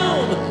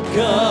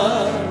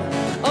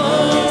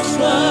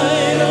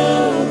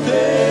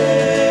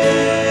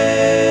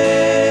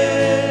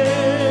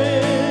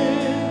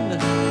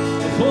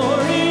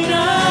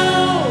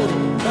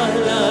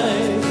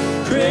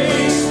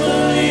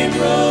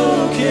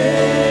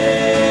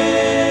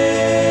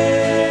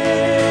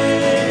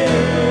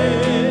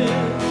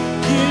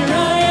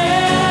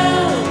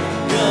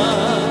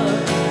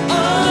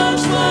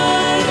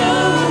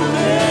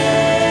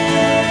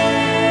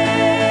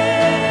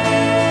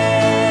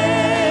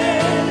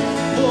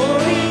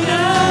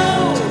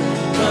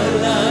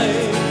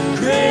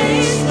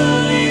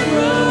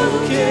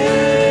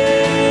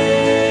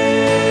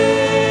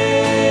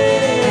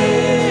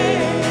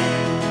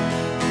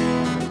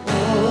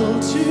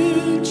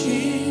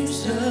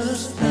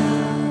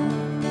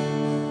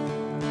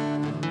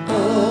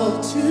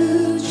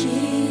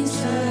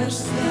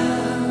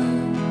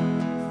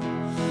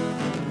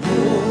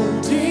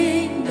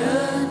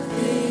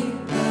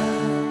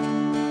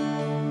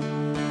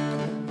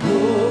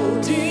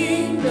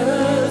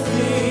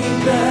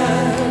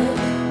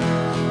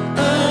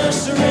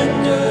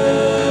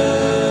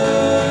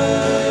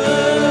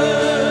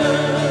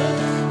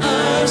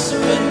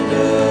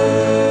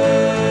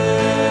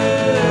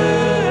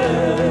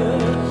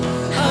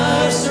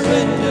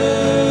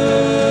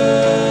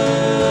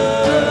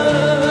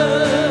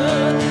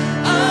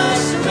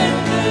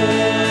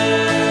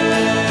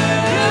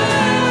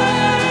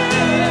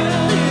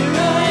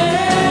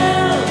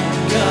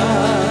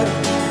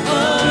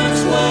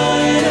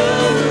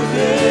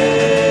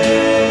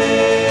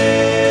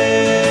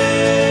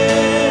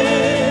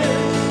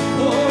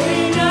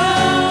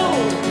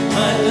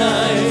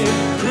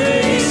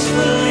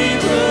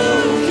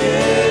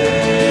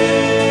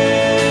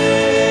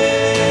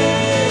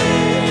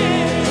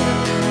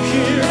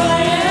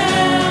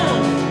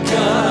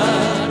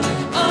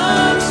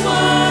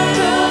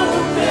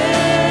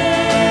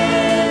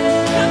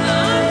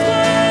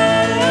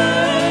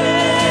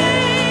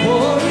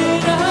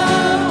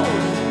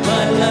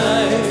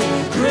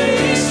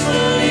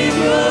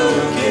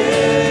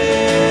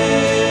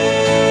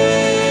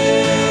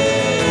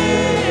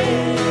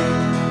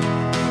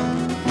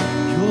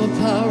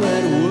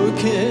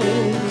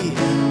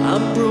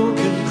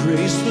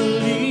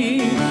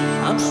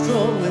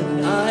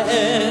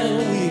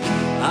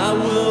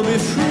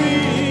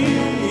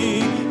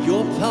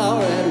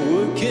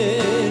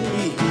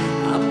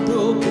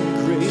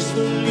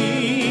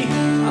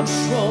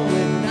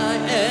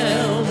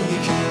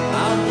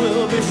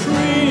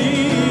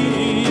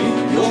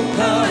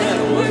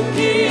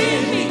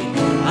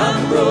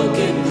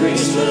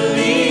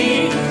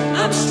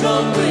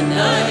 strong when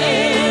I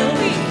am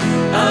weak.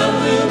 I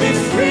will be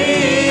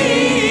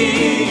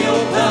free.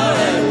 Your power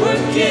at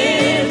work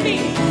in me.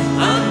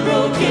 I'm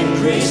broken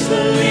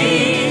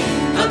gracefully.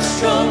 I'm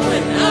strong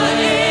when I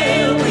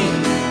am weak.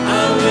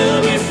 I will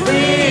be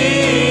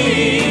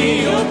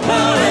free. Your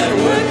power at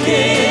work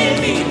in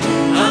me.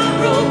 I'm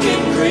broken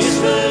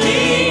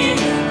gracefully.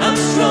 I'm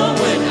strong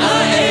when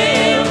I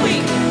am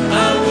weak.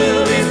 I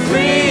will be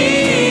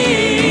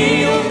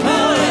free. Your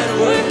power at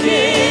work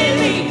in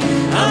me.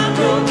 I'm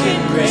broken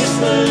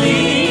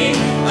gracefully.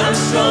 I'm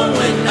strong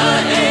when I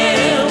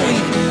am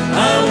weak.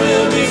 I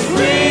will be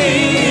free.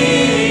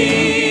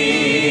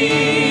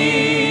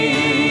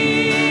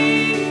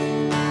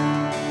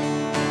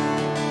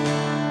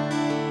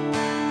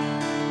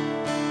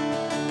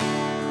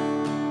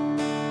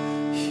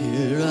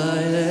 Here I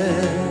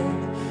am,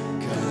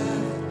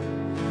 God,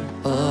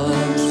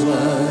 arms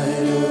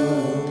wide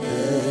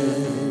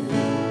open,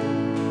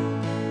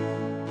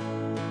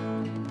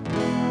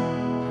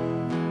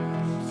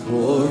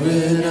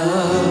 pouring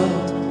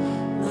out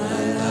my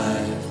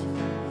life,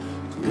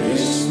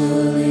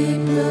 gracefully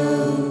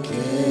broken.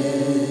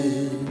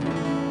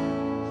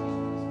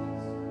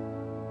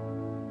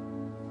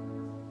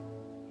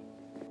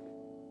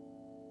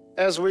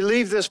 As we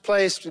leave this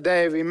place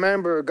today,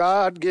 remember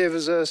God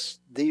gives us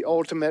the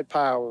ultimate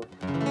power.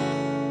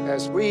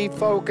 As we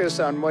focus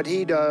on what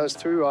He does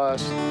through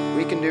us,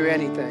 we can do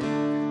anything.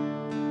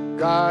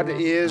 God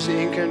is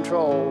in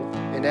control,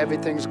 and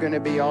everything's going to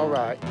be all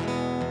right.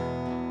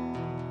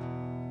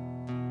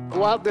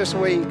 Go out this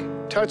week,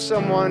 touch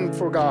someone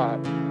for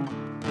God.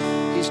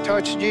 He's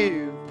touched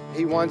you.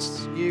 He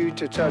wants you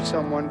to touch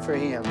someone for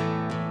Him.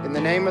 In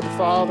the name of the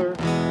Father,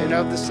 and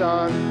of the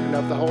Son, and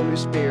of the Holy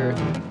Spirit.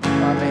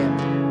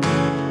 Amen.